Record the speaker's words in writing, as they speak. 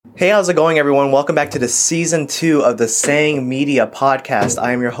Hey, how's it going, everyone? Welcome back to the season 2 of the Sang Media podcast.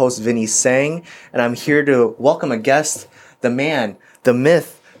 I am your host, Vinny Sang, and I'm here to welcome a guest, the man, the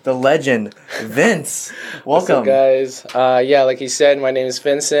myth, the legend, Vince. Welcome. What's up, guys? Like he said, my name is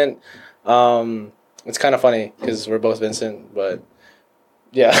Vincent. It's kind of funny because we're both Vincent, but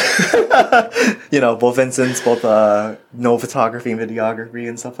yeah. Both Vincents, both know photography and videography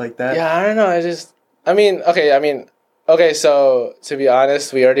and stuff like that. Yeah, I don't know. Okay, so to be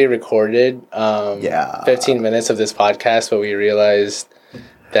honest, we already recorded 15 minutes of this podcast, but we realized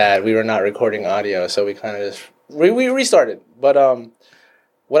that we were not recording audio, so we kind of just we restarted. But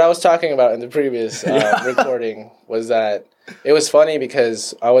what I was talking about in the previous recording was that it was funny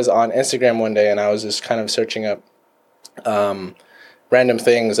because I was on Instagram one day and I was just kind of searching up random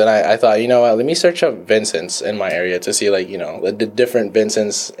things, and I thought, you know what, let me search up Vincents in my area to see the different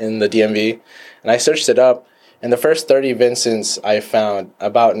Vincents in the DMV, and I searched it up. And the first 30 Vincents I found,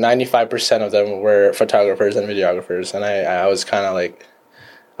 about 95% of them were photographers and videographers. And I was kind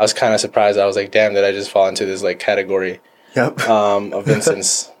of surprised. I was like, damn, did I just fall into this category of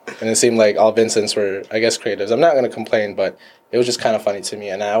Vincents? And it seemed like all Vincents were, I guess, creatives. I'm not going to complain, but it was just kind of funny to me.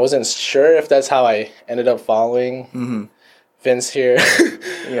 And I wasn't sure if that's how I ended up following Vince here.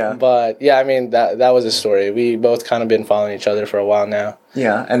 Yeah. But yeah, that was a story. We both kind of been following each other for a while now.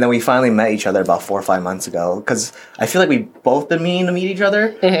 Yeah, and then we finally met each other about 4 or 5 months ago, because I feel like we've both been meaning to meet each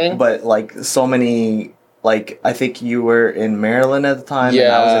other, but so many, I think you were in Maryland at the time, and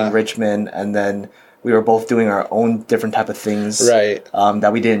I was in Richmond, and then we were both doing our own different type of things, right?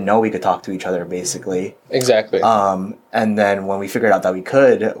 That we didn't know we could talk to each other, basically. Exactly. And then when we figured out that we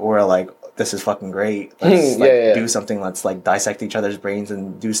could, we're like, this is fucking great. Let's do something. Let's dissect each other's brains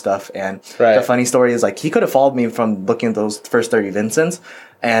and do stuff. And the funny story is he could have followed me from looking at those first 30 Vincents.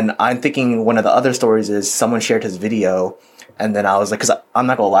 And I'm thinking one of the other stories is someone shared his video. And then I was like, because I'm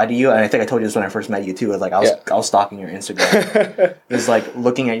not going to lie to you. And I think I told you this when I first met you too. I was stalking your Instagram. It was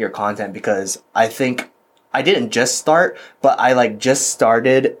looking at your content, because I think I didn't just start, but I just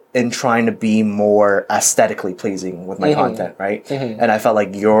started in trying to be more aesthetically pleasing with my content, right? And I felt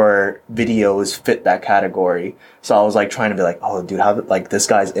like your videos fit that category. So I was trying to be oh, dude, how this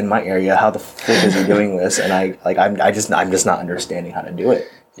guy's in my area. How the frick is he doing this? And I'm just not understanding how to do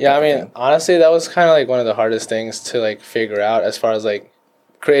it. Yeah, honestly, that was kind of one of the hardest things to figure out, as far as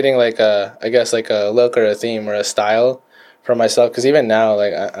creating a look or a theme or a style for myself, because even now,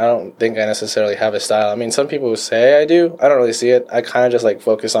 I don't think I necessarily have a style. Some people say I do. I don't really see it. I kind of just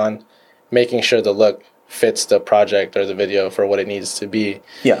focus on making sure the look fits the project or the video for what it needs to be.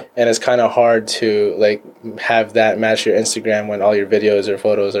 Yeah. And it's kind of hard to have that match your Instagram when all your videos or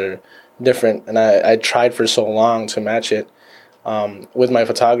photos are different. And I tried for so long to match it with my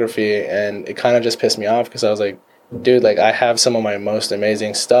photography, and it kind of just pissed me off, because I was like, dude, I have some of my most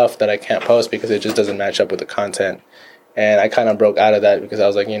amazing stuff that I can't post because it just doesn't match up with the content. And I kind of broke out of that, because I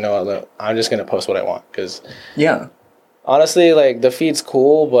was like, you know what, look, I'm just going to post what I want. Because honestly, the feed's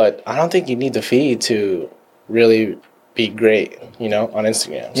cool, but I don't think you need the feed to really be great, on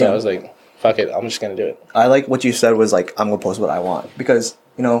Instagram. So I was like, fuck it, I'm just going to do it. I like what you said was I'm going to post what I want, because,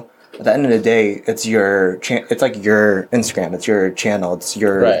 at the end of the day, it's your it's your Instagram, it's your channel, it's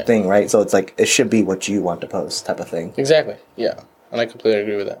your thing, right? So it's it should be what you want to post, type of thing. Exactly. Yeah. And I completely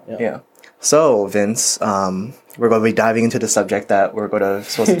agree with that. Yeah. So, Vince, we're going to be diving into the subject that we're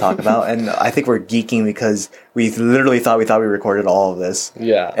supposed to talk about, and I think we're geeking because we literally thought we recorded all of this.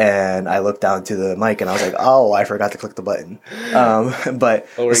 Yeah. And I looked down to the mic and I was like, oh, I forgot to click the button. But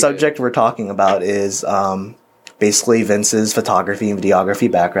the subject we're talking about is basically Vince's photography and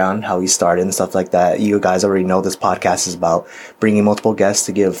videography background, how he started and stuff like that. You guys already know this podcast is about bringing multiple guests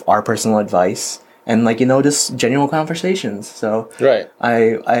to give our personal advice and just general conversations. So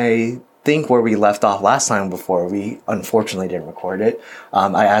I think where we left off last time, before we unfortunately didn't record it,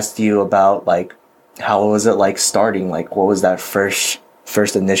 I asked you about how was it starting, what was that first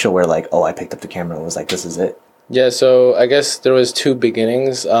initial where I picked up the camera and was this is it. Yeah, so I guess there was 2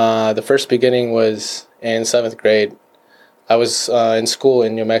 beginnings. The first beginning was in 7th grade. I was in school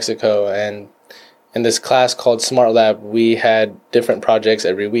in New Mexico, and in this class called Smart Lab, we had different projects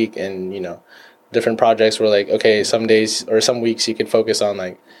every week, and different projects were okay, some days or some weeks you could focus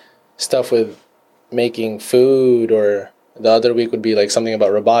on stuff with making food, or the other week would be something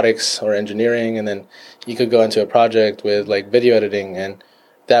about robotics or engineering, and then you could go into a project with video editing. And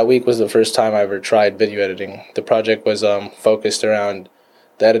that week was the first time I ever tried video editing. The project was focused around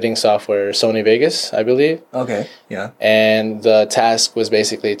the editing software Sony Vegas, I believe. Okay, yeah. And the task was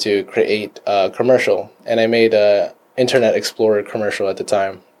basically to create a commercial, and I made a Internet Explorer commercial at the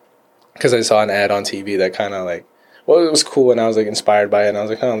time, because I saw an ad on TV that kind of well, it was cool, and I was like inspired by it, and I was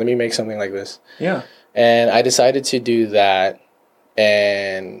like, oh, let me make something like this. Yeah. And I decided to do that,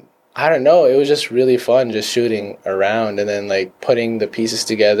 and I don't know, it was just really fun just shooting around and then like putting the pieces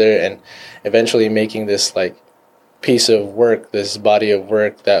together and eventually making this like piece of work, this body of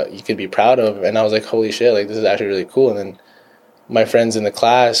work that you could be proud of. And I was like, holy shit, like this is actually really cool. And then my friends in the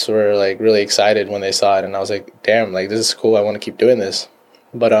class were like really excited when they saw it, and I was like, damn, like this is cool, I want to keep doing this.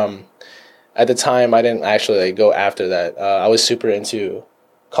 But at the time I didn't actually like go after that. I was super into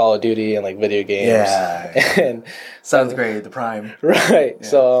Call of Duty and like video games. Yeah. And sounds great, the prime. Right. Yeah.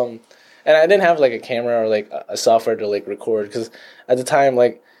 So and I didn't have like a camera or like a software to like record, because at the time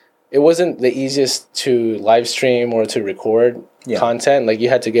like it wasn't the easiest to live stream or to record content. Like you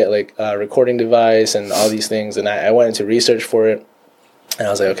had to get like a recording device and all these things, and I went into research for it, and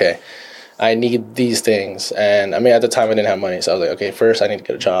I was like, okay, I need these things. And I mean, at the time I didn't have money, so I was like, okay, first I need to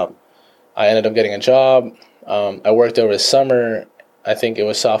get a job. I ended up getting a job. I worked over the summer, I think it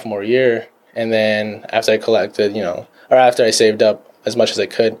was sophomore year, and then after I collected, or after I saved up as much as I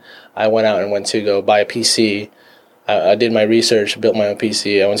could, I went out and went to go buy a PC. I did my research, built my own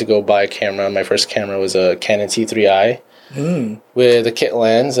PC. I went to go buy a camera. My first camera was a Canon T3i with a kit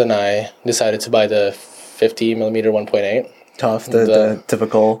lens, and I decided to buy the 50 millimeter 1.8. Tough, the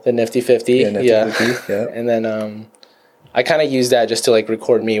typical. The Nifty 50, yeah. 50, yeah. And then I kind of used that just to like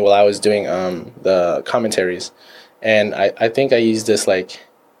record me while I was doing the commentaries. And I think I used this like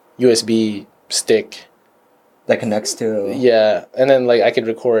USB stick that connects to and then like I could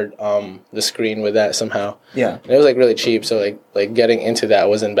record the screen with that somehow. And it was like really cheap, so like getting into that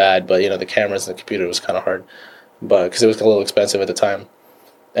wasn't bad, but the cameras and the computer was kind of hard, but because it was a little expensive at the time.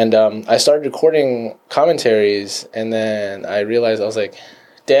 And I started recording commentaries, and then I realized I was like,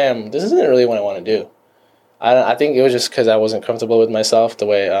 damn, this isn't really what I want to do. I think it was just because I wasn't comfortable with myself, the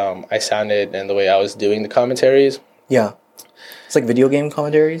way I sounded and the way I was doing the commentaries. It's like video game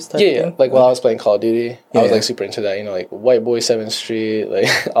commentaries type thing? Like while I was playing Call of Duty, I was like super into that, like White Boy 7th Street, like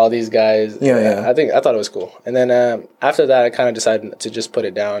all these guys. I thought it was cool. And then after that, I kind of decided to just put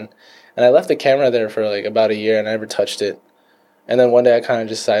it down. And I left the camera there for like about a year, and I never touched it. And then one day I kind of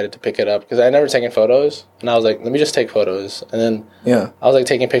decided to pick it up because I had never taken photos. And I was like, let me just take photos. And then I was like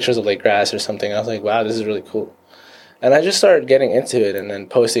taking pictures of like grass or something. And I was like, wow, this is really cool. And I just started getting into it and then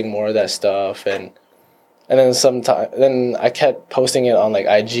posting more of that stuff. And then I kept posting it on like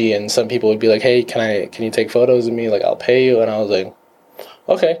IG, and some people would be like, hey, can you take photos of me? Like, I'll pay you. And I was like,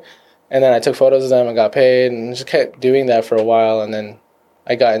 okay. And then I took photos of them and got paid, and just kept doing that for a while. And then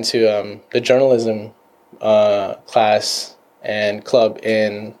I got into the journalism class and club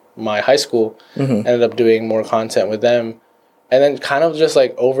in my high school. Ended up doing more content with them. And then kind of just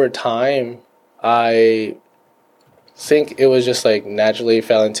like over time, I think it was just like naturally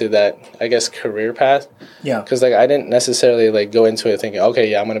fell into that, I guess, career path. Because like I didn't necessarily like go into it thinking,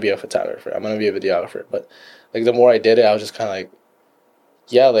 okay, I'm gonna be a photographer, I'm gonna be a videographer. But like the more I did it, I was just kind of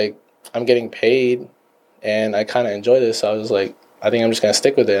like, like I'm getting paid and I kind of enjoy this. So I was like, I think I'm just gonna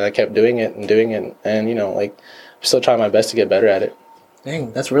stick with it. And I kept doing it, and like I'm still trying my best to get better at it.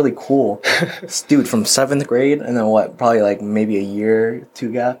 Dang, that's really cool. Dude, from 7th grade, and then what, probably like maybe a year,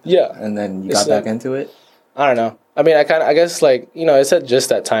 2 gap? And then you got back into it? I don't know. I mean, I guess like, it's at just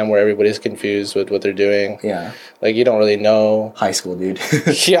that time where everybody's confused with what they're doing. Like you don't really know. High school, dude.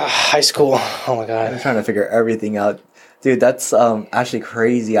 High school. Oh my God. I'm trying to figure everything out. Dude, that's actually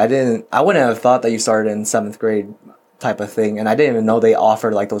crazy. I wouldn't have thought that you started in 7th grade type of thing, and I didn't even know they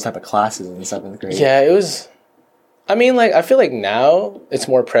offered like those type of classes in 7th grade. It was, I mean, like I feel like now it's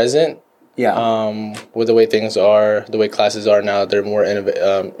more present. With the way things are, the way classes are now, they're more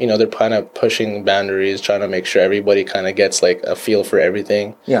innovative. They're kind of pushing boundaries, trying to make sure everybody kind of gets like a feel for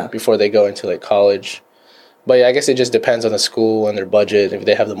everything. Before they go into like college. But I guess it just depends on the school and their budget, if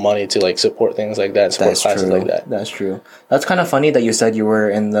they have the money to like support things like that, support classes like that. That's true. That's kind of funny that you said you were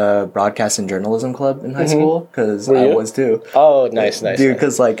in the broadcast and journalism club in high school, because I was too. Oh, nice. Dude,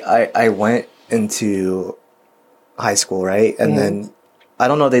 because like I went into high school, right? And then I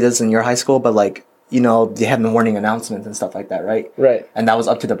don't know if they did this in your high school, but like, they have the morning announcements and stuff like that, right? Right. And that was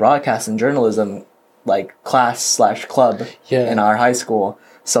up to the broadcast and journalism like class/club in our high school.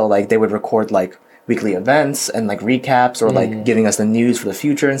 So like they would record like weekly events and like recaps, or like giving us the news for the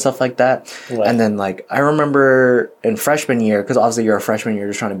future and stuff like that. And then like I remember in freshman year, because obviously you're a freshman, you're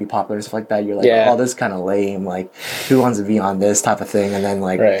just trying to be popular and stuff like that, you're like, oh, this is kind of lame, like who wants to be on this type of thing. And then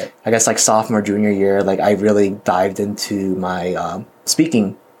like I guess like sophomore, junior year, like I really dived into my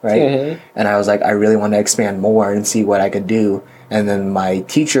speaking, right? And I was like, I really want to expand more and see what I could do. And then my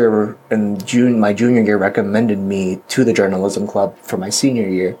teacher in my junior year recommended me to the journalism club for my senior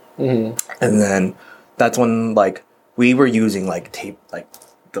year. And then that's when like we were using like tape, like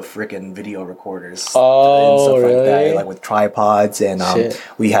the freaking video recorders, and stuff really? like that, like with tripods, and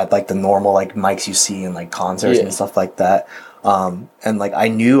we had like the normal like mics you see in like concerts and stuff like that. And like I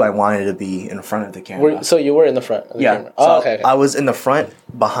knew I wanted to be in front of the camera. So you were in the front of the camera? So okay. I was in the front,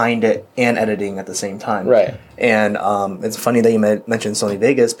 behind it, and editing at the same time. Right. And it's funny that you mentioned Sony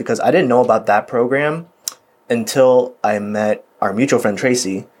Vegas, because I didn't know about that program until I met our mutual friend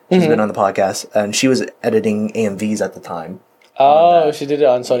Tracy. She's been on the podcast, and she was editing AMVs at the time. Oh, she did it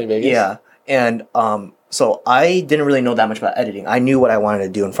on Sony Vegas? Yeah. And so I didn't really know that much about editing. I knew what I wanted to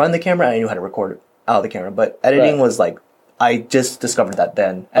do in front of the camera, and I knew how to record out of the camera. But editing was like, I just discovered that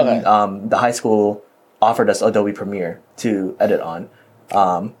then. And the high school offered us Adobe Premiere to edit on.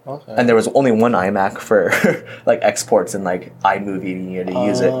 And there was only one iMac for like exports and like iMovie, you needed to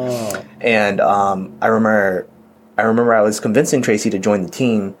use it. And I remember I was convincing Tracy to join the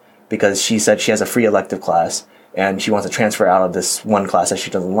team because she said she has a free elective class and she wants to transfer out of this one class that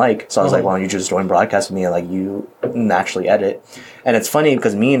she doesn't like. So I was like, why don't you just join broadcast with me and like you actually edit? And it's funny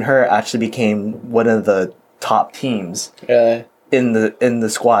because me and her actually became one of the top teams in the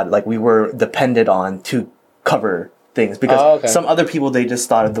squad. Like we were depended on to cover things because some other people, they just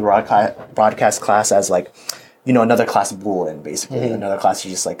thought of the broadcast class as like, you know, another class of Boolean, basically. Another class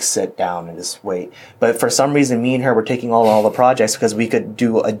you just like sit down and just wait. But for some reason, me and her were taking all the projects because we could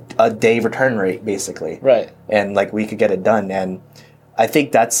do a day return rate, basically. Right. And like we could get it done. And I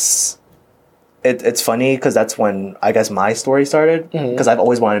think that's it's funny because that's when I guess my story started, because I've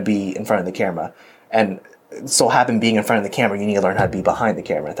always wanted to be in front of the camera. And so happened being in front of the camera, you need to learn how to be behind the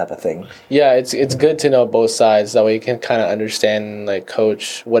camera, type of thing. Yeah, it's good to know both sides. That way you can kind of understand, like,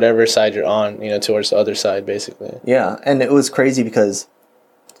 coach whatever side you're on, you know, towards the other side, basically. Yeah, and it was crazy because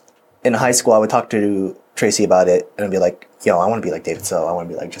in high school, I would talk to Tracy about it, and I'd be like, yo, I want to be like David So. I want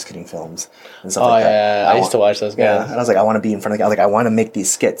to be like Just Kidding Films and stuff like that. Yeah, I used to watch those guys. Yeah, and I was like, I want to be in front of the camera. I was like, I want to make these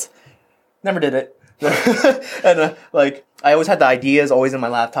skits. Never did it. And like I always had the ideas, always in my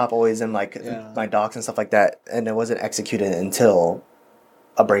laptop, always in like my docs and stuff like that, and it wasn't executed until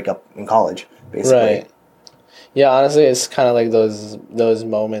a breakup in college, basically. Right. Yeah, honestly, it's kind of like those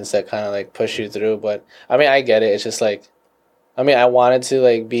moments that kind of like push you through. But I mean, I get it. It's just like, I mean, I wanted to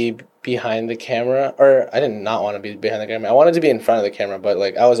like be behind the camera, or I did not want to be behind the camera. I wanted to be in front of the camera, but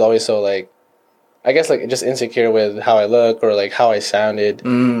like I was always so like, I guess like just insecure with how I look or like how I sounded,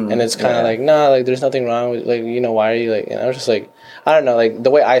 and it's kind of like, nah, like there's nothing wrong with like, you know, why are you like, and I was just like, I don't know, like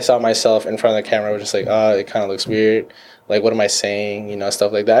the way I saw myself in front of the camera was just like, oh, it kind of looks weird, like what am I saying, you know,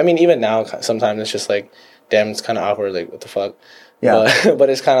 stuff like that. I mean, even now sometimes it's just like, damn, it's kind of awkward, like what the fuck. But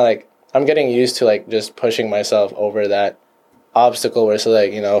it's kind of like I'm getting used to like just pushing myself over that obstacle where it's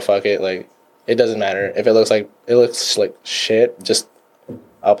like, you know, fuck it, like it doesn't matter if it looks like shit, just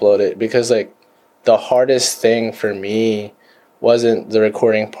upload it. Because like the hardest thing for me wasn't the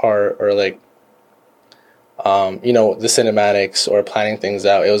recording part or like you know, the cinematics or planning things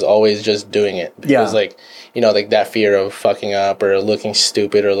out. It was always just doing it. Because like, you know, like that fear of fucking up or looking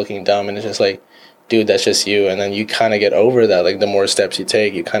stupid or looking dumb, and it's just like, dude, that's just you. And then you kind of get over that. Like the more steps you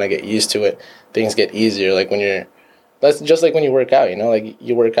take, you kind of get used to it. Things get easier. Like that's just like when you work out, you know, like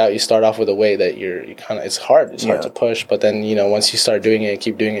you work out, you start off with a weight that you kind of, it's hard to push, but then, you know, once you start doing it,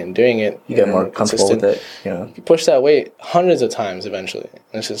 keep doing it and doing it, you get more comfortable with it. Yeah. You push that weight hundreds of times eventually. And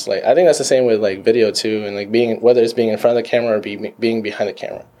it's just like, I think that's the same with like video too. And like whether it's being in front of the camera or being behind the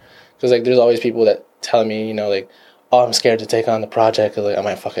camera. Cause like, there's always people that tell me, you know, like, oh, I'm scared to take on the project, cause like I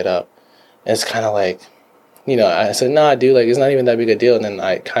might fuck it up. And it's kind of like, you know, I said, nah, dude, like, it's not even that big a deal. And then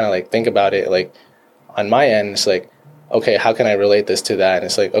I kind of like think about it, like on my end, it's like, okay, how can I relate this to that? And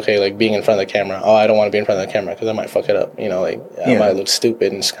it's like, okay, like being in front of the camera. Oh, I don't want to be in front of the camera because I might fuck it up. You know, like I might look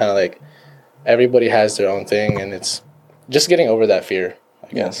stupid. And it's kind of like everybody has their own thing, and it's just getting over that fear, I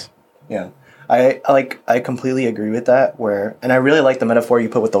guess. Yeah, I completely agree with that. And I really like the metaphor you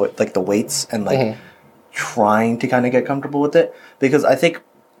put with the weights and like trying to kind of get comfortable with it, because I think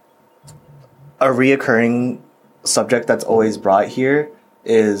a reoccurring subject that's always brought here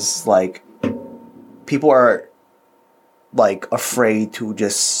is like people are like afraid to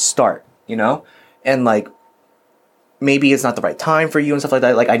just start, you know? And like maybe it's not the right time for you and stuff like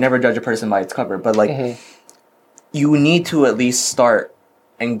that. Like I never judge a person by its cover, but like you need to at least start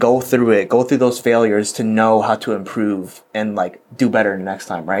and go through those failures to know how to improve and like do better next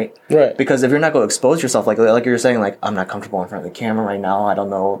time, right? Right. Because if you're not going to expose yourself, like you're saying, like I'm not comfortable in front of the camera right now. I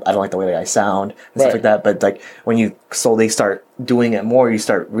don't like the way that I sound and stuff like that. But like when you slowly start doing it more, you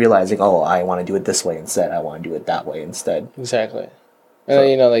start realizing, oh, I want to do it this way instead. I want to do it that way instead. Exactly. And then,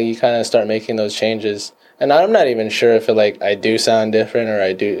 you know, like you kind of start making those changes. And I'm not even sure if I do sound different or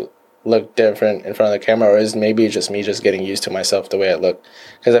I do look different in front of the camera, or is maybe just me just getting used to myself the way I look?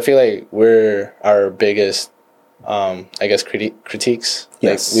 Because I feel like we're our biggest, I guess, critiques.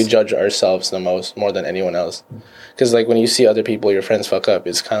 Yes. Like, we judge ourselves the most, more than anyone else. Because, like, when you see other people, your friends fuck up,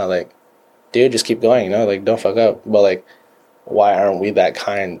 it's kind of like, dude, just keep going, you know? Like, don't fuck up. But, like, why aren't we that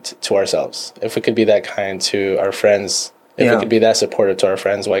kind to ourselves? If we could be that kind to our friends, if we could be that supportive to our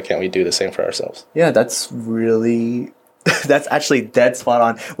friends, why can't we do the same for ourselves? Yeah, that's really... that's actually dead spot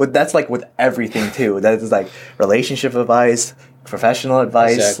on. That's like with everything too. That is like relationship advice, professional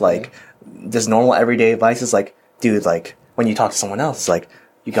advice, exactly. Like just normal everyday advice is like, dude, like when you talk to someone else, like,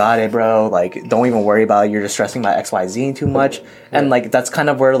 you got it, bro. Like, don't even worry about it. You're just stressing about XYZ too much. Yeah. And like that's kind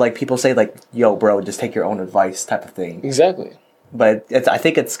of where like people say like, yo, bro, just take your own advice type of thing. Exactly. But I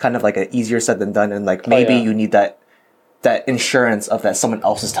think it's kind of like an easier said than done, and like maybe you need that insurance of that someone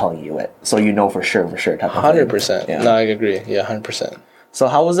else is telling you it, so you know for sure type of 100%. Yeah. No, I agree. Yeah, 100%. So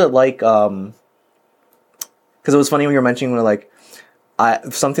how was it like? Because it was funny when you were mentioning when like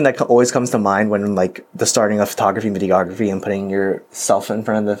something that always comes to mind when like the starting of photography, videography, and putting yourself in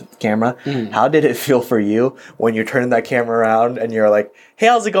front of the camera. Mm-hmm. How did it feel for you when you're turning that camera around and you're like, "Hey,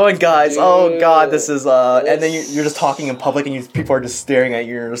 how's it going, guys? Dude, oh God, this is and then you're just talking in public and people are just staring at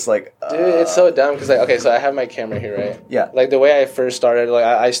you. You're just like, dude, it's so dumb because like, okay, so I have my camera here, right? Yeah. Like the way I first started, like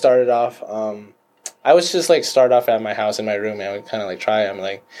I started off, I was just like start off at my house in my room, and I would kind of like try. I'm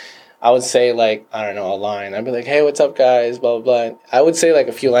like, I would say, like, I don't know, a line. I'd be like, hey, what's up, guys, blah, blah, blah. I would say, like,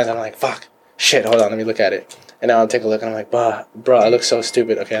 a few lines. I'm like, fuck, shit, hold on, let me look at it. And now I'll take a look, and I'm like, bro, I look so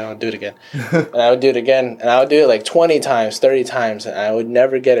stupid. Okay, I'll do it again. And I would do it again, and I would do it, like, 20 times, 30 times, and I would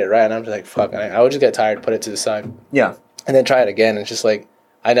never get it right. And I'm just like, fuck. And I would just get tired, put it to the side. Yeah. And then try it again. And it's just like,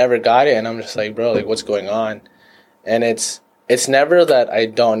 I never got it, and I'm just like, bro, like, what's going on? And it's never that I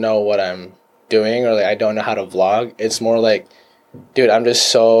don't know what I'm doing or, like, I don't know how to vlog. It's more like, dude, I'm just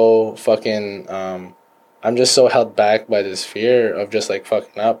so fucking, I'm just so held back by this fear of just, like,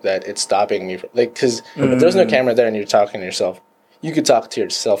 fucking up that it's stopping me. Like, because if there's no camera there and you're talking to yourself, you could talk to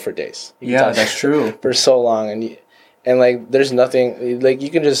yourself for days. Yeah, that's true. For so long. And, like, there's nothing, like, you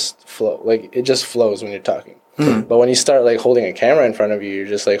can just flow. Like, it just flows when you're talking. Mm-hmm. But when you start, like, holding a camera in front of you, you're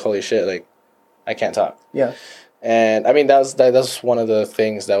just like, holy shit, like, I can't talk. Yeah. And, I mean, that was one of the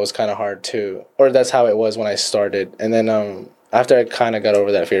things that was kind of hard, too. Or that's how it was when I started. And then, after I kind of got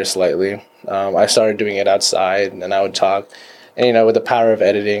over that fear slightly, I started doing it outside, and I would talk. And, you know, with the power of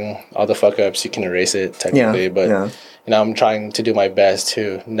editing, all the fuck-ups, you can erase it, technically. But, you know, I'm trying to do my best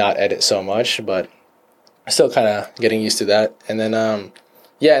to not edit so much, but still kind of getting used to that. And then, and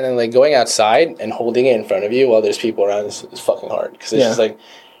then, like, going outside and holding it in front of you while there's people around is fucking hard. Because it's just, like,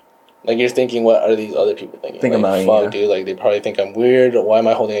 you're thinking, what are these other people thinking? Think like, about fuck, dude, like, they probably think I'm weird. Why am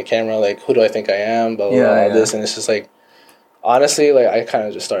I holding a camera? Like, who do I think I am? Blah, blah, blah, all this. And it's just, like, honestly, like, I kind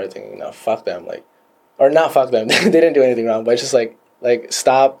of just started thinking, no, fuck them, like, or not fuck them. They didn't do anything wrong, but it's just like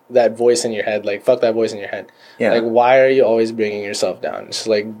stop that voice in your head, like, fuck that voice in your head. Yeah. Like, why are you always bringing yourself down? It's just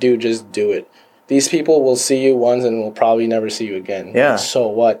like, dude, just do it. These people will see you once and will probably never see you again. Yeah. So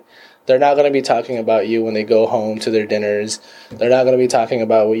what? They're not going to be talking about you when they go home to their dinners. They're not going to be talking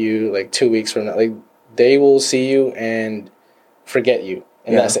about you, like, 2 weeks from now. Like, they will see you and forget you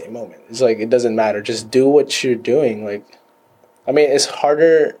in that same moment. It's like, it doesn't matter. Just do what you're doing, like. I mean, it's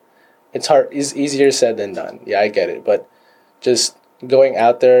harder. It's easier said than done. Yeah, I get it. But just going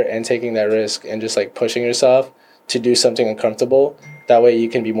out there and taking that risk and just, like, pushing yourself to do something uncomfortable, that way you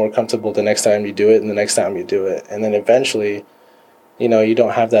can be more comfortable the next time you do it and the next time you do it. And then eventually, you know, you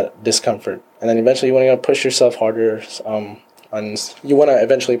don't have that discomfort. And then eventually you want to push yourself harder. You want to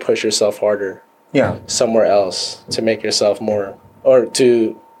eventually push yourself harder. Yeah. Somewhere else to make yourself more, or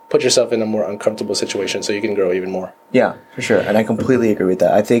to put yourself in a more uncomfortable situation so you can grow even more. Yeah, for sure. And I completely agree with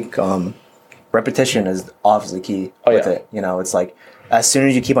that. I think repetition is obviously key with it. You know, it's like as soon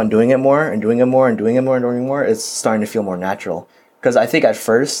as you keep on doing it more and doing it more and doing it more and doing it more, it's starting to feel more natural. Because I think at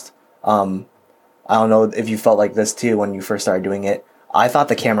first, I don't know if you felt like this too when you first started doing it, I thought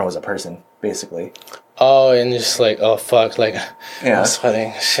the camera was a person, basically. Oh, and just like, oh, fuck, like, I'm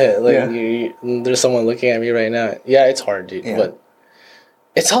sweating. Shit, like, there's someone looking at me right now. Yeah, it's hard, dude, but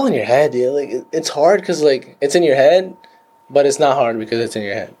it's all in your head, dude. Like, it's hard because, like, it's in your head, but it's not hard because it's in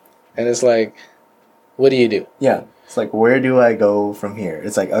your head. And it's like, what do you do? Yeah. It's like, where do I go from here?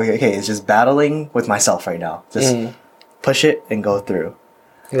 It's like, okay, it's just battling with myself right now. Just push it and go through.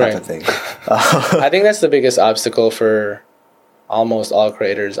 Type of thing. I think that's the biggest obstacle for almost all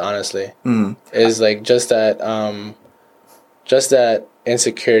creators, honestly. Is, like, just that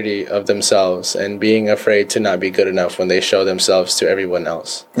insecurity of themselves and being afraid to not be good enough when they show themselves to everyone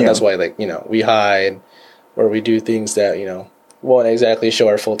else. And that's why, like, you know, we hide or we do things that, you know, won't exactly show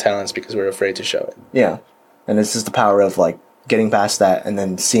our full talents because we're afraid to show it. Yeah. And it's just the power of like getting past that and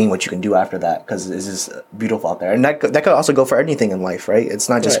then seeing what you can do after that, because it's just beautiful out there. And that could also go for anything in life, right? It's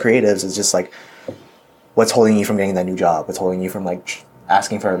not just creatives. It's just like what's holding you from getting that new job, what's holding you from like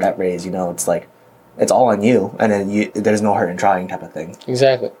asking for that raise. You know, it's like it's all on you, and then there's no hurt in trying type of thing.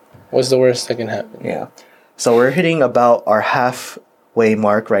 Exactly. What's the worst that can happen? Yeah. So we're hitting about our halfway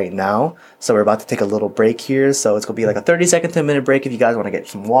mark right now. So we're about to take a little break here. So it's gonna be like a 30-second to a minute break if you guys want to get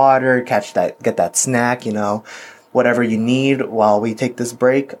some water, get that snack, you know, whatever you need while we take this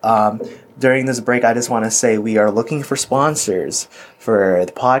break. During this break, I just want to say we are looking for sponsors for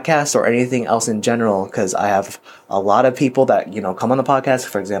the podcast or anything else in general, because I have a lot of people that, you know, come on the podcast,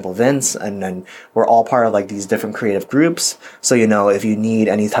 for example, Vince, and then we're all part of like these different creative groups. So, you know, if you need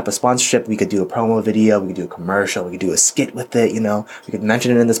any type of sponsorship, we could do a promo video, we could do a commercial, we could do a skit with it, you know, we could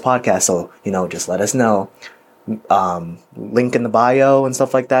mention it in this podcast. So, you know, just let us know. Link in the bio and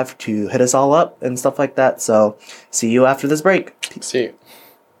stuff like that to hit us all up and stuff like that. So see you after this break. See you.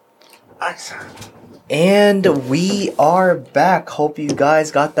 And we are back. Hope you guys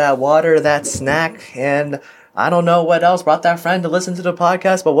got that water, that snack, and I don't know what else brought that friend to listen to the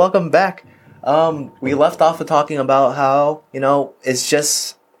podcast, but welcome back. We left off with talking about how, you know, it's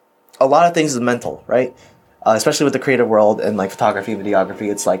just a lot of things is mental, right? Especially with the creative world and like photography,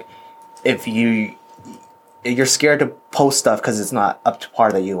 videography. It's like if you're scared to post stuff because it's not up to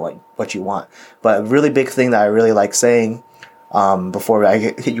par that you like what you want. But a really big thing that I really like saying before I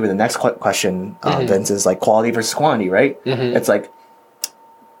hit you with the next question, Vince, is like quality versus quantity, right? Mm-hmm. It's like,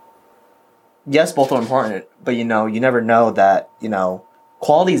 yes, both are important, but you know, you never know that, you know,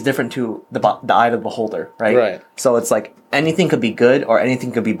 quality is different to the eye of the beholder, right? Right. So it's like anything could be good or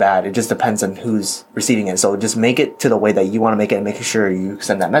anything could be bad. It just depends on who's receiving it. So just make it to the way that you want to make it and making sure you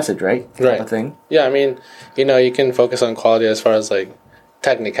send that message, right? Right. Type of thing. Yeah, I mean, you know, you can focus on quality as far as like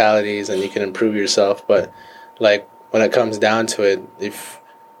technicalities and you can improve yourself, but like when it comes down to it, if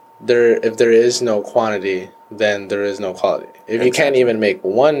there is no quantity, then there is no quality. If you can't even make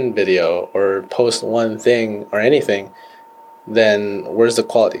one video or post one thing or anything, then where's the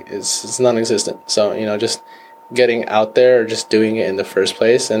quality? It's non-existent. So, you know, just getting out there or just doing it in the first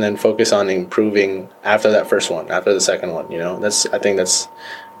place and then focus on improving after that first one, after the second one, you know. I think that's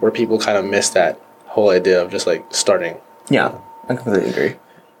where people kind of miss that whole idea of just like starting. Yeah, I completely agree.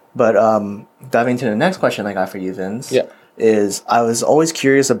 But diving into the next question I got for you, Vince, is I was always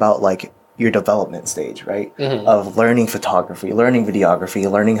curious about like your development stage, right? Mm-hmm. Of learning photography, learning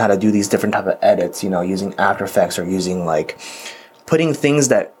videography, learning how to do these different type of edits, you know, using After Effects or using like putting things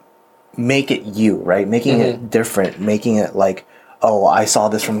that make it you, right? Making it different, making it like, oh, I saw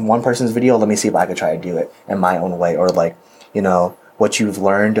this from one person's video, let me see if I could try to do it in my own way. Or like, you know, what you've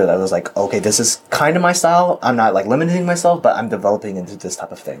learned that was like, okay, this is kind of my style. I'm not like limiting myself, but I'm developing into this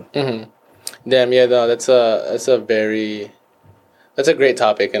type of thing. Mm-hmm. Damn, yeah, no, that's a great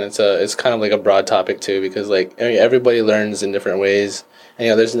topic, and it's kind of like a broad topic too, because like I mean, everybody learns in different ways, and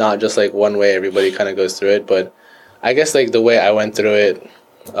you know, there's not just like one way everybody kind of goes through it. But I guess like the way I went through it,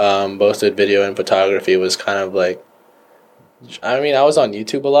 both with video and photography, was kind of like, I mean, I was on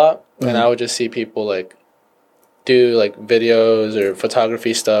YouTube a lot, and I would just see people like do like videos or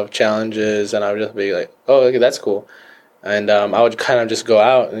photography stuff, challenges, and I would just be like, oh, okay, that's cool. And I would kind of just go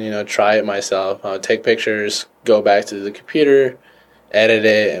out and, you know, try it myself. I would take pictures, go back to the computer, edit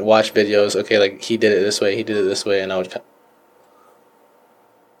it, and watch videos. Okay, like he did it this way, and I would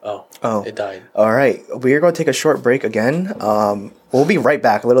oh, it died. All right, we're going to take a short break again. We'll be right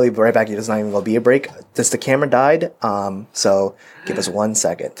back, literally right back. It's not even going to be a break. Just the camera died, so give us 1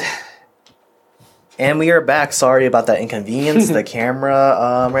 second. And we are back. Sorry about that inconvenience. The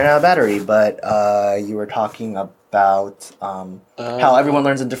camera ran out of battery, but you were talking about how everyone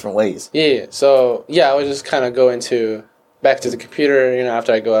learns in different ways. Yeah. So, yeah, I would just kind of go back to the computer, you know,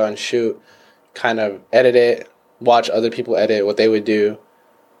 after I go out and shoot, kind of edit it, watch other people edit what they would do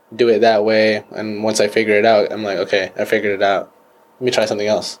it that way. And once I figure it out, I'm like, okay, I figured it out. Let me try something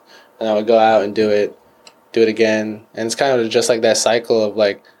else. And I would go out and do it again. And it's kind of just like that cycle of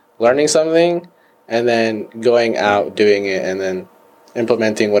like learning something and then going out, doing it, and then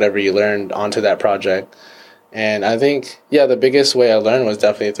implementing whatever you learned onto that project. And I think, yeah, the biggest way I learned was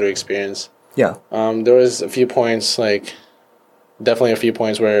definitely through experience. Yeah. There was a few points, like, definitely a few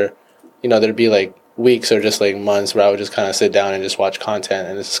points where, you know, there'd be, like, weeks or just, like, months where I would just kind of sit down and just watch content.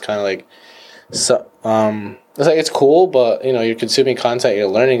 And it's just kind of like, so, it's like, it's cool, but, you know, you're consuming content, you're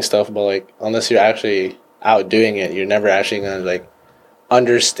learning stuff, but, like, unless you're actually out doing it, you're never actually going to, like,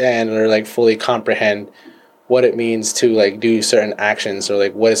 understand or like fully comprehend what it means to like do certain actions or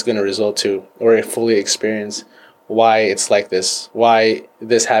like what it's going to result to, or fully experience why it's like this, why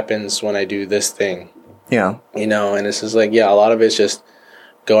this happens when I do this thing. Yeah. You know, and it's just like, yeah, a lot of it's just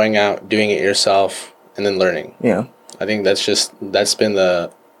going out, doing it yourself, and then learning. Yeah. I think that's been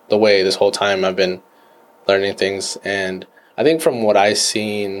the way this whole time I've been learning things. And I think from what I've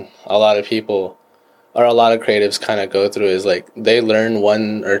seen, a lot of people or a lot of creatives kind of go through is like they learn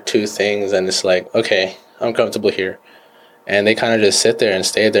one or two things and it's like, okay, I'm comfortable here. And they kind of just sit there and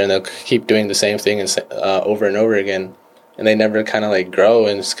stay there and they'll keep doing the same thing over and over again. And they never kind of like grow.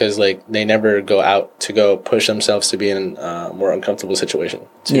 And it's because like they never go out to go push themselves to be in a more uncomfortable situation.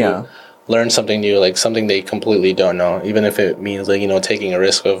 To learn something new, like something they completely don't know, even if it means like, you know, taking a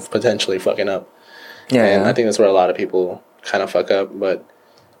risk of potentially fucking up. Yeah. And I think that's where a lot of people kind of fuck up. But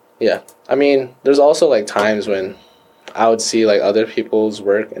yeah, I mean, there's also like times when I would see like other people's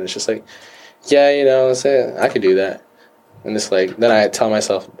work and it's just like, yeah, you know, say I could do that. And it's like, then I tell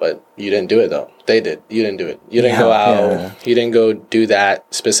myself, but you didn't do it though. They did. You didn't do it. You didn't go out. Yeah. You didn't go do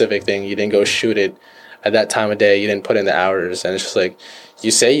that specific thing. You didn't go shoot it at that time of day. You didn't put in the hours. And it's just like, you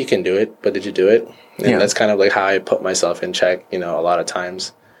say you can do it, but did you do it? And that's kind of like how I put myself in check, you know, a lot of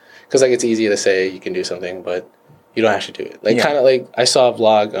times. Because like it's easy to say you can do something, but you don't actually do it. Like kind of like I saw a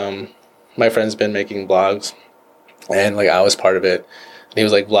vlog. My friend's been making vlogs, and like I was part of it. And he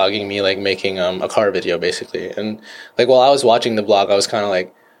was like vlogging me like making a car video basically. And like while I was watching the vlog, I was kind of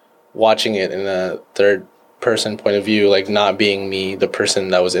like watching it in a third person point of view, like not being me, the person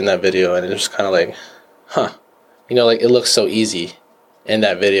that was in that video. And it was kind of like, huh, you know, like it looks so easy in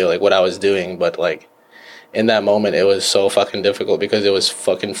that video, like what I was doing, but like in that moment it was so fucking difficult because it was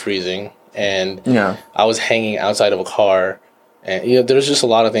fucking freezing and I was hanging outside of a car and you know there's just a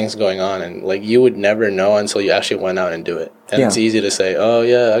lot of things going on and like you would never know until you actually went out and do it. And it's easy to say, oh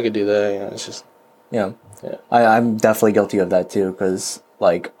yeah, I could do that, you know, it's just I'm definitely guilty of that too, because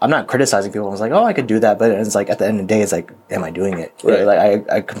like I'm not criticizing people. I was like, oh, I could do that, but it's like at the end of the day it's like, am I doing it? Right. Like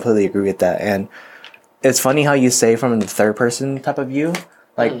I completely agree with that. And it's funny how you say from the third person type of view.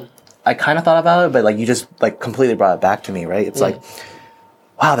 Like, I kind of thought about it, but like you just like completely brought it back to me, right? It's like,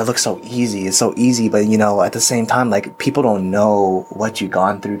 wow, that looks so easy. It's so easy, but you know, at the same time, like people don't know what you've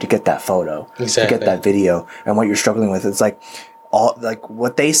gone through to get that photo, to get that video, and what you're struggling with. It's like all like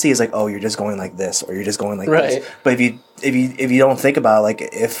what they see is like, oh, you're just going like this, or you're just going like this. But if you don't think about it, like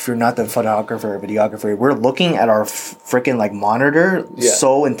if you're not the photographer or videographer, we're looking at our freaking like monitor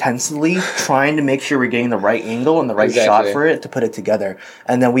so intensely, trying to make sure we're getting the right angle and the right shot for it to put it together.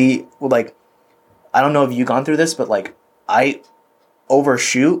 And then we like, I don't know if you've gone through this, but like I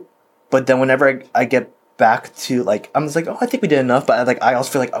overshoot, but then whenever I get back to like, I'm just like, oh, I think we did enough, but like I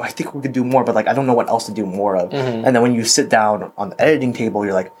also feel like, oh, I think we could do more, but like I don't know what else to do more of. And then when you sit down on the editing table,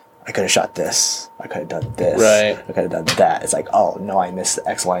 you're like, I could have shot this, I could have done this, I could have done that. It's like, oh no, I missed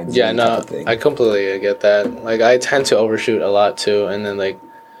X, Y, and Z. Yeah, no, I completely get that. Like I tend to overshoot a lot too, and then like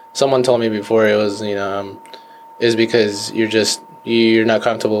someone told me before, it was, you know, is because you're not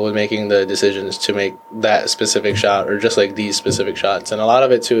comfortable with making the decisions to make that specific shot or just like these specific shots. And a lot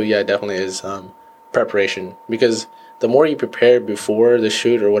of it too, definitely is preparation, because the more you prepare before the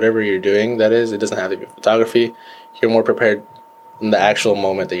shoot or whatever you're doing, that is, it doesn't have to be photography, you're more prepared in the actual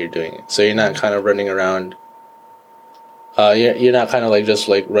moment that you're doing it. So you're not kind of running around you're not kind of like just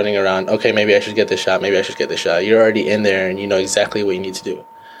like running around, okay, maybe I should get this shot, you're already in there and you know exactly what you need to do.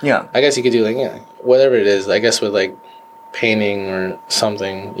 I guess you could do like whatever it is, I guess with like painting or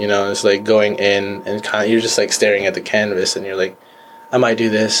something, you know, it's like going in and kind of you're just like staring at the canvas and you're like, I might do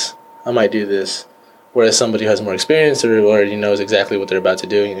this, whereas somebody who has more experience or already knows exactly what they're about to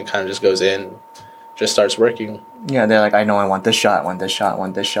do, and it kind of just goes in, just starts working. They're like, I know I want this shot.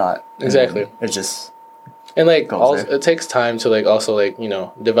 Exactly. It's just, and like also, it takes time to like also like, you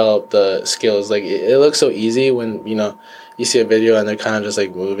know, develop the skills. Like it looks so easy when, you know, you see a video and they're kind of just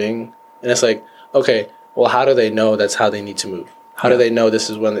like moving, and it's like, okay, well, how do they know that's how they need to move? How do they know this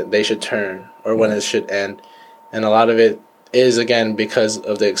is when they should turn or when it should end? And a lot of it is, again, because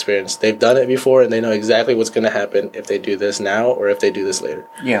of the experience. They've done it before and they know exactly what's going to happen if they do this now or if they do this later.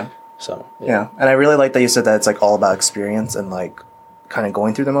 So, and I really like that you said that it's like all about experience and like kind of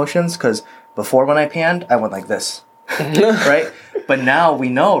going through the motions, because before when I panned, I went like this, right? But now we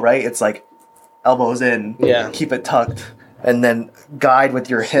know, right? It's like elbows in, keep it tucked, and then guide with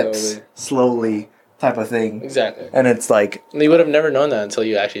your hips slowly type of thing. Exactly. And it's like, you would have never known that until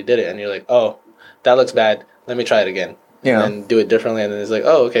you actually did it, and you're like, oh, that looks bad, let me try it again. And then do it differently, and then it's like,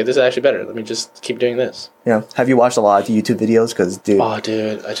 oh, okay, this is actually better, let me just keep doing this. Have you watched a lot of YouTube videos? Because dude,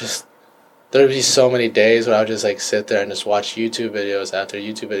 there would be so many days where I would just like sit there and just watch YouTube videos after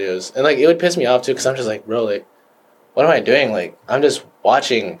YouTube videos, and like it would piss me off too, because I'm just like, bro, like, what am I doing? Like, I'm just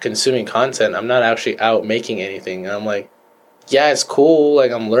watching, consuming content. I'm not actually out making anything. And I'm like, yeah, it's cool.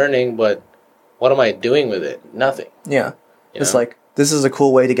 Like, I'm learning, but what am I doing with it? Nothing. Yeah. It's like, this is a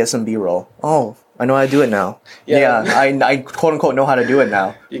cool way to get some B-roll. Oh, I know how to do it now. Yeah, I quote unquote know how to do it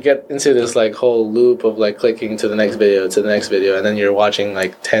now. You get into this like whole loop of like clicking to the next video, and then you're watching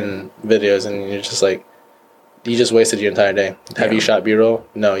like 10 videos, and you're just like, you just wasted your entire day. Have you shot B-roll?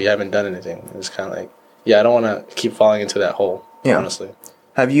 No, you haven't done anything. It's kind of like, yeah, I don't want to keep falling into that hole, honestly.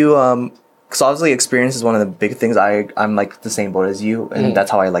 Have you, because obviously experience is one of the big things. I'm like the same boat as you, and that's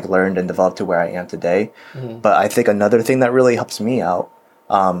how I like learned and developed to where I am today. But I think another thing that really helps me out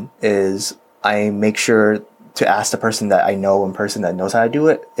is I make sure to ask the person that I know in person that knows how to do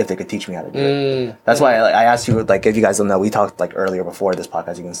it if they could teach me how to do it. That's why I asked you, like, if you guys don't know, we talked like earlier before this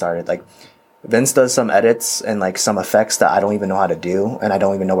podcast even started, like Vince does some edits and like some effects that I don't even know how to do, and I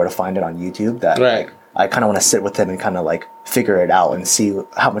don't even know where to find it on YouTube, that like, I kind of want to sit with him and kind of like figure it out and see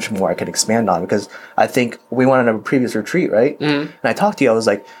how much more I could expand on, because I think we went on a previous retreat, right? And I talked to you, I was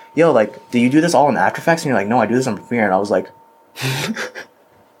like, yo, like, do you do this all in After Effects? And you're like, no, I do this in Premiere. And I was like,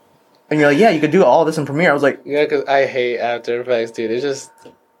 and you're like, yeah, you could do all this in Premiere. I was like, yeah, because I hate After Effects, dude. It's just,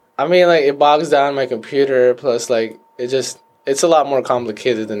 I mean, like, it bogs down my computer, plus like, it's a lot more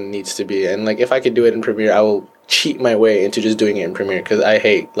complicated than it needs to be. And like, if I could do it in Premiere, I will cheat my way into just doing it in Premiere, because I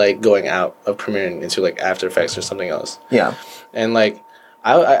hate like going out of Premiere and into like After Effects or something else. Yeah. And like,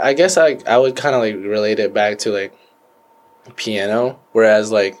 I guess I would kind of like relate it back to like piano, whereas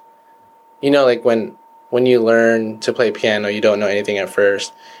like, you know, like when you learn to play piano, you don't know anything at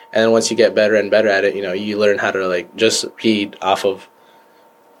first, and then once you get better and better at it, you know, you learn how to like just read off of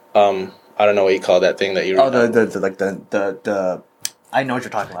I don't know what you call that thing that you read. Oh, the I know what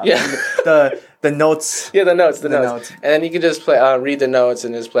you're talking about. Yeah. the notes. Yeah, the notes. And then you can just play, read the notes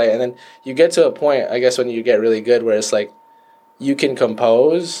and just play. And then you get to a point, I guess, when you get really good, where it's like you can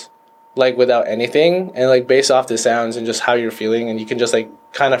compose like without anything, and like based off the sounds and just how you're feeling, and you can just like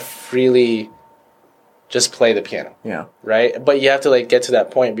kind of freely just play the piano. Yeah. Right? But you have to like get to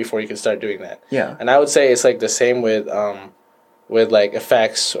that point before you can start doing that. Yeah. And I would say it's like the same with like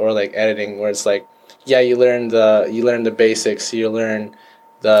effects or like editing, where it's like, yeah, you learn the basics, you learn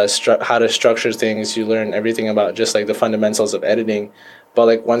how to structure things, you learn everything about just like the fundamentals of editing, but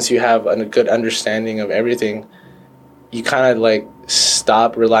like once you have a good understanding of everything, you kind of like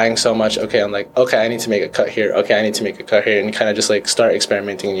stop relying so much. Okay, I'm like, okay, I need to make a cut here. Okay, I need to make a cut here, and you kind of just like start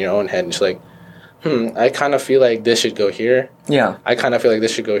experimenting in your own head, and just like, I kind of feel like this should go here. Yeah. I kind of feel like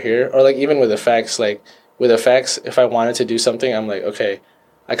this should go here, or like even with effects, like with effects, if I wanted to do something, I'm like, okay,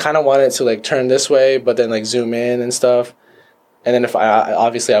 I kind of wanted to like turn this way, but then like zoom in and stuff. And then if I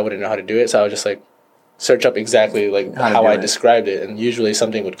obviously I wouldn't know how to do it, so I would just like search up exactly like how I described it, and usually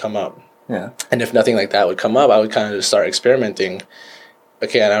something would come up. Yeah. And if nothing like that would come up, I would kind of just start experimenting.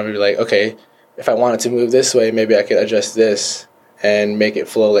 Okay, and I would be like, okay, if I wanted to move this way, maybe I could adjust this and make it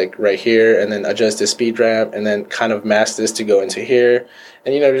flow like right here, and then adjust the speed ramp, and then kind of mask this to go into here,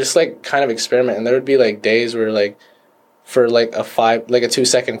 and you know, just like kind of experiment. And there would be like days where like, for like a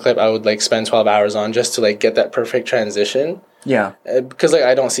 2-second clip, I would like spend 12 hours on just to like get that perfect transition. Yeah. Because like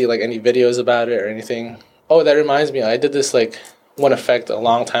I don't see like any videos about it or anything. Oh, that reminds me, I did this like one effect a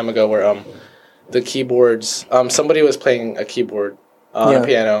long time ago where the keyboards, somebody was playing a keyboard on a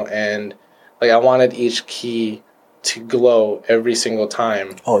piano, and like I wanted each key to glow every single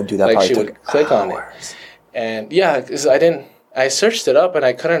time. Oh, dude, that like probably she took would click hours. on it. And yeah, because I searched it up and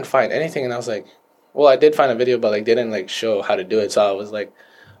I couldn't find anything, and I was like, well, I did find a video, but like didn't like show how to do it. So I was like,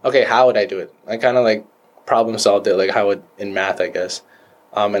 okay, how would I do it? I kind of like problem solved it, like how would in math, I guess.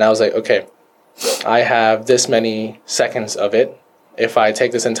 And I was like, okay, I have this many seconds of it. If I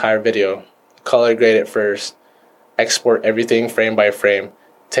take this entire video, color grade it first, export everything frame by frame,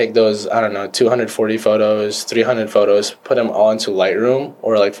 take those, I don't know, 240 photos, 300 photos, put them all into Lightroom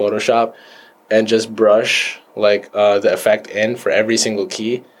or like Photoshop, and just brush like the effect in for every single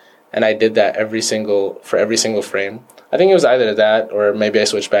key. And I did that for every single frame. I think it was either that, or maybe I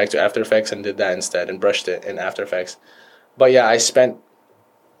switched back to After Effects and did that instead and brushed it in After Effects. But yeah, I spent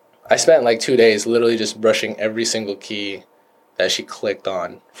like 2 days literally just brushing every single key that she clicked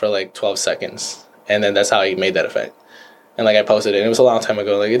on for like 12 seconds. And then that's how I made that effect. And like I posted it, and it was a long time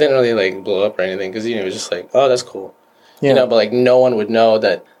ago. Like it didn't really like blow up or anything, because you know, it was just like, oh, that's cool. Yeah. You know, but like no one would know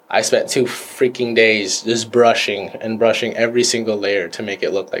that I spent 2 freaking days just brushing every single layer to make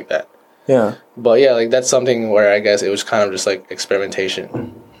it look like that. Yeah. But yeah, like that's something where I guess it was kind of just like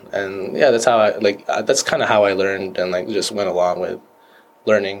experimentation. And yeah, that's kind of how I learned and like just went along with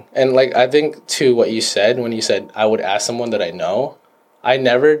learning. And like I think to what you said when you said I would ask someone that I know, I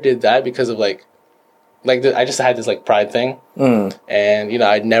never did that because of like like I just had this like pride thing, and you know,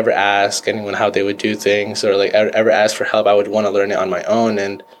 I'd never ask anyone how they would do things or like ever ask for help. I would want to learn it on my own.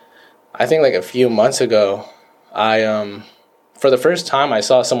 And I think like a few months ago, I for the first time I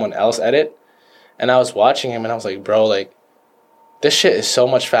saw someone else edit, and I was watching him, and I was like, bro, like this shit is so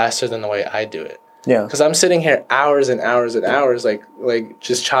much faster than the way I do it. Yeah, because I'm sitting here hours and hours and hours, like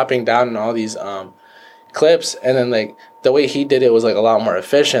just chopping down on all these clips, and then like the way he did it was like a lot more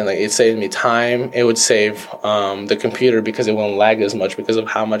efficient. Like it saved me time. It would save the computer because it won't lag as much because of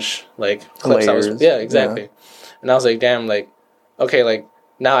how much like clips I was. Yeah, exactly. Yeah. And I was like, damn, like okay, like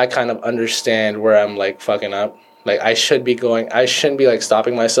now I kind of understand where I'm like fucking up. Like I shouldn't be like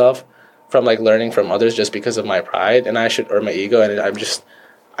stopping myself from like learning from others just because of my pride or my ego, and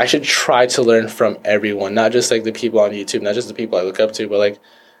I should try to learn from everyone, not just like the people on YouTube, not just the people I look up to, but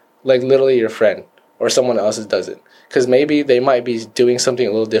like literally your friend or someone else that does it. Because maybe they might be doing something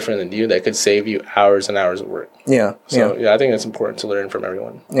a little different than you that could save you hours and hours of work. Yeah. So, yeah, I think it's important to learn from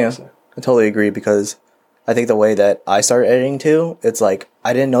everyone. Yeah, honestly. I totally agree, because I think the way that I started editing too, it's like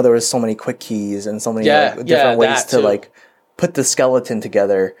I didn't know there was so many quick keys and so many different ways to like put the skeleton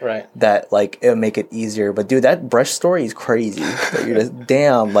together, right? That like it'll make it easier. But dude, that brush story is crazy. You're just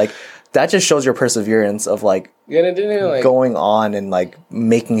damn, like that just shows your perseverance of like, going on and like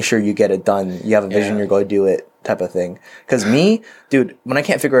making sure you get it done. You have a vision, you're going to do it, type of thing. Because me, dude, when I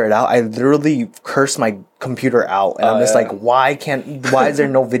can't figure it out, I literally curse my computer out, and I'm just like, why is there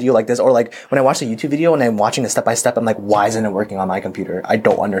no video like this? Or like when I watch a YouTube video and I'm watching it step by step, I'm like, why isn't it working on my computer? I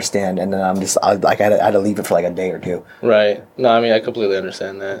don't understand. And then I had to leave it for like a day or two. Right. No, I mean, I completely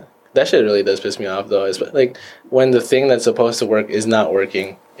understand that. That shit really does piss me off though. It's like when the thing that's supposed to work is not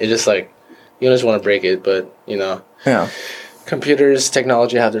working. It's just like, you just want to break it, but you know. Yeah. Computers,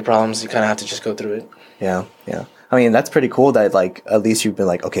 technology have their problems. You kind of have to just go through it. Yeah, yeah. I mean, that's pretty cool that like at least you've been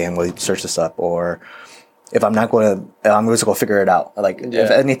like, okay, I'm going to search this up, or if I'm not going to, I'm just going to figure it out. Like if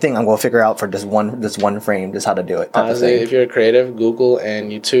anything, I'm going to figure out for this one frame, just how to do it. Honestly, if you're a creative, Google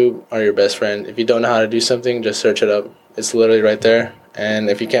and YouTube are your best friend. If you don't know how to do something, just search it up. It's literally right there. And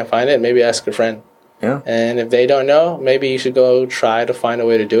if you can't find it, maybe ask a friend. Yeah. And if they don't know, maybe you should go try to find a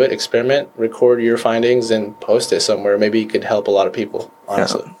way to do it. Experiment, record your findings, and post it somewhere. Maybe you could help a lot of people.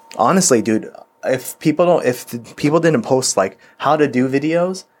 Honestly. Yeah. Honestly, dude, if people didn't post like how to do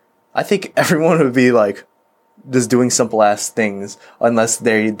videos, I think everyone would be like just doing simple ass things unless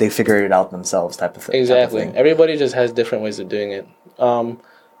they figure it out themselves, type of thing. Exactly. Everybody just has different ways of doing it.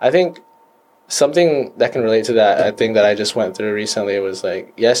 I think something that can relate to that, I think that I just went through recently, was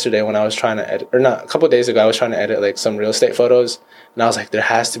like yesterday when I was trying to edit, or not, a couple of days ago, I was trying to edit like some real estate photos, and I was like, there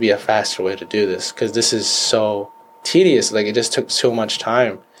has to be a faster way to do this because this is so tedious. Like it just took so much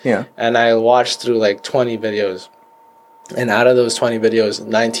time. Yeah. And I watched through like 20 videos, and out of those 20 videos,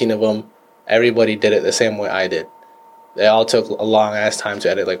 19 of them, everybody did it the same way I did. They all took a long ass time to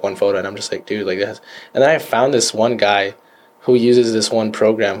edit like one photo, and I'm just like, dude, like this. And then I found this one guy who uses this one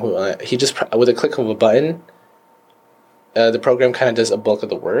program who he just with a click of a button, the program kind of does a bulk of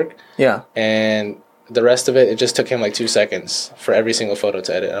the work. Yeah. And the rest of it just took him like 2 seconds for every single photo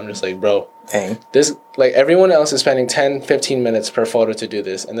to edit. I'm just like, bro, dang. This, like everyone else is spending 10, 15 minutes per photo to do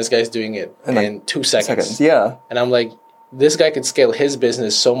this, and this guy's doing it in like 2 seconds. Yeah. And I'm like, this guy could scale his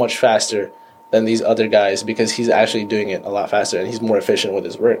business so much faster than these other guys because he's actually doing it a lot faster and he's more efficient with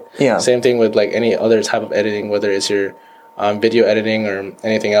his work. Yeah. Same thing with like any other type of editing, whether it's your video editing or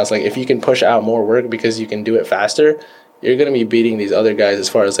anything else. Like if you can push out more work because you can do it faster, you're going to be beating these other guys as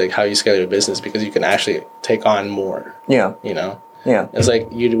far as like how you scale your business because you can actually take on more. Yeah. You know? Yeah. It's like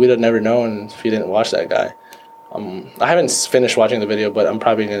we'd have never known if you didn't watch that guy. I haven't finished watching the video, but I'm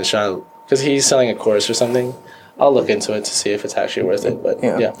probably going to try to, because he's selling a course or something. I'll look into it to see if it's actually worth it. But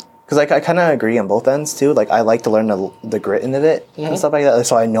yeah. Because like I kind of agree on both ends too. Like I like to learn the grit into it and stuff like that,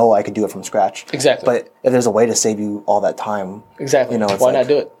 so I know I could do it from scratch. Exactly. But if there's a way to save you all that time, exactly, you know, why not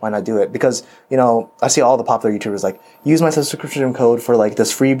do it? Why not do it? Because you know I see all the popular YouTubers like use my subscription code for like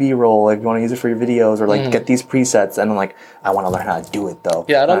this free B-roll if you want to use it for your videos, or like get these presets. And I'm like, I want to learn how to do it though.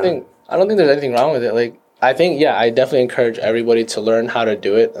 Yeah, I don't think there's anything wrong with it. Like I think I definitely encourage everybody to learn how to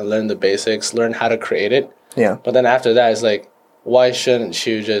do it and learn the basics, learn how to create it. Yeah. But then after that, it's like, why shouldn't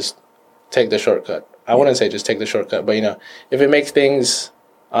you just take the shortcut? I wouldn't say just take the shortcut, but you know, if it makes things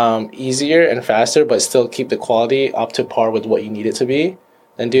easier and faster, but still keep the quality up to par with what you need it to be,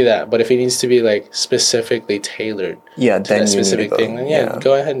 then do that. But if it needs to be like specifically tailored to that specific thing, then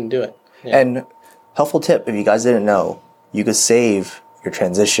go ahead and do it. Yeah. And helpful tip, if you guys didn't know, you could save your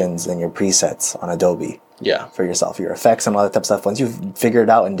transitions and your presets on Adobe. Yeah. For yourself, your effects and all that type of stuff. Once you've figured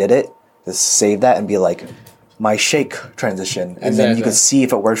it out and did it, just save that and be like, my shake transition, and then you could see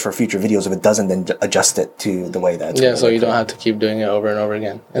if it works for future videos. If it doesn't, then adjust it to the way that. Yeah, so you don't have to keep doing it over and over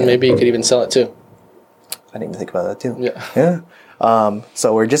again, and maybe you could even sell it too. I didn't even think about that too. Yeah.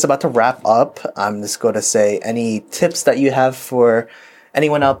 So we're just about to wrap up. I'm just going to say any tips that you have for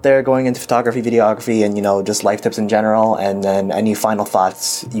anyone out there going into photography, videography, and just life tips in general, and then any final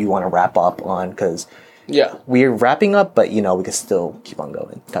thoughts you want to wrap up on, because we're wrapping up, but we can still keep on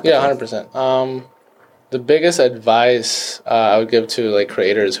going. 100%. The biggest advice I would give to like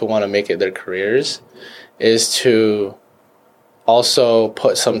creators who want to make it their careers is to also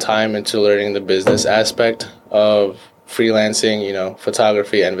put some time into learning the business aspect of freelancing,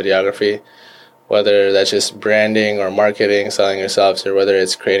 photography and videography, whether that's just branding or marketing, selling yourself, or whether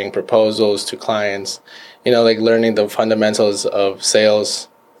it's creating proposals to clients, like learning the fundamentals of sales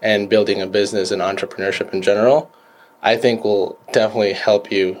and building a business and entrepreneurship in general. I think will definitely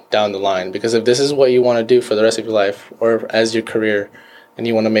help you down the line, because if this is what you want to do for the rest of your life or as your career and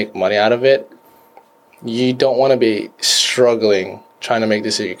you want to make money out of it, you don't want to be struggling trying to make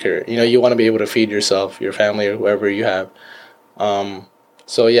this your career. You want to be able to feed yourself, your family, or whoever you have.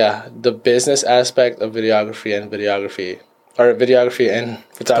 So yeah, the business aspect of videography and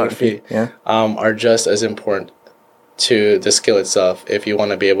photography are just as important to the skill itself if you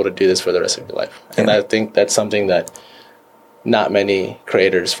want to be able to do this for the rest of your life. And I think that's something that not many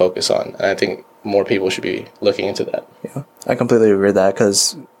creators focus on. And I think more people should be looking into that. Yeah, I completely agree with that,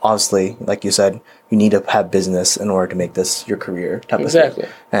 because obviously, like you said, you need to have business in order to make this your career type of thing.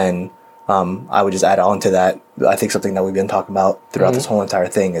 And I would just add on to that. I think something that we've been talking about throughout this whole entire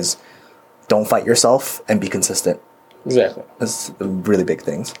thing is don't fight yourself and be consistent. Exactly. That's really big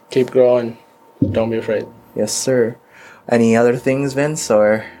things. Keep growing. Don't be afraid. Yes, sir. Any other things, Vince,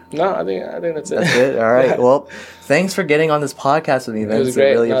 or? No, I think that's it. That's it. All right. Well, thanks for getting on this podcast with me, Vince. It was great.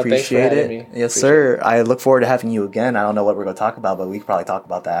 I really appreciate it. Appreciate Yes, sir. I look forward to having you again. I don't know what we're going to talk about, but we could probably talk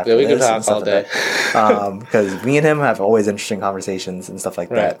about that after we this. Could talk all day. Because me and him have always interesting conversations and stuff like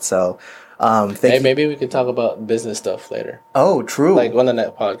that. So, maybe we could talk about business stuff later. Oh, true. Like on the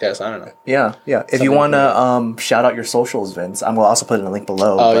next podcast. I don't know. Yeah. If you want to shout out your socials, Vince, we'll also put in a link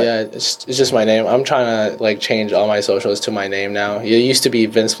below. Oh, yeah. It's just my name. I'm trying to change all my socials to my name now. It used to be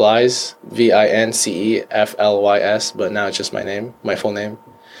Vince Flys, VINCEFLYS, but now it's just my name, my full name.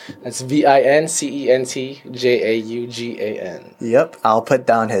 That's VINCENTJAUGAN. Yep. I'll put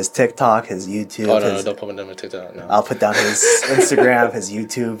down his TikTok, his YouTube. Oh, no, don't put me down my TikTok. No. I'll put down his Instagram, his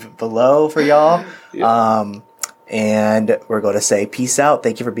YouTube below for y'all. Yeah. And we're going to say peace out.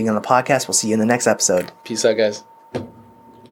 Thank you for being on the podcast. We'll see you in the next episode. Peace out, guys.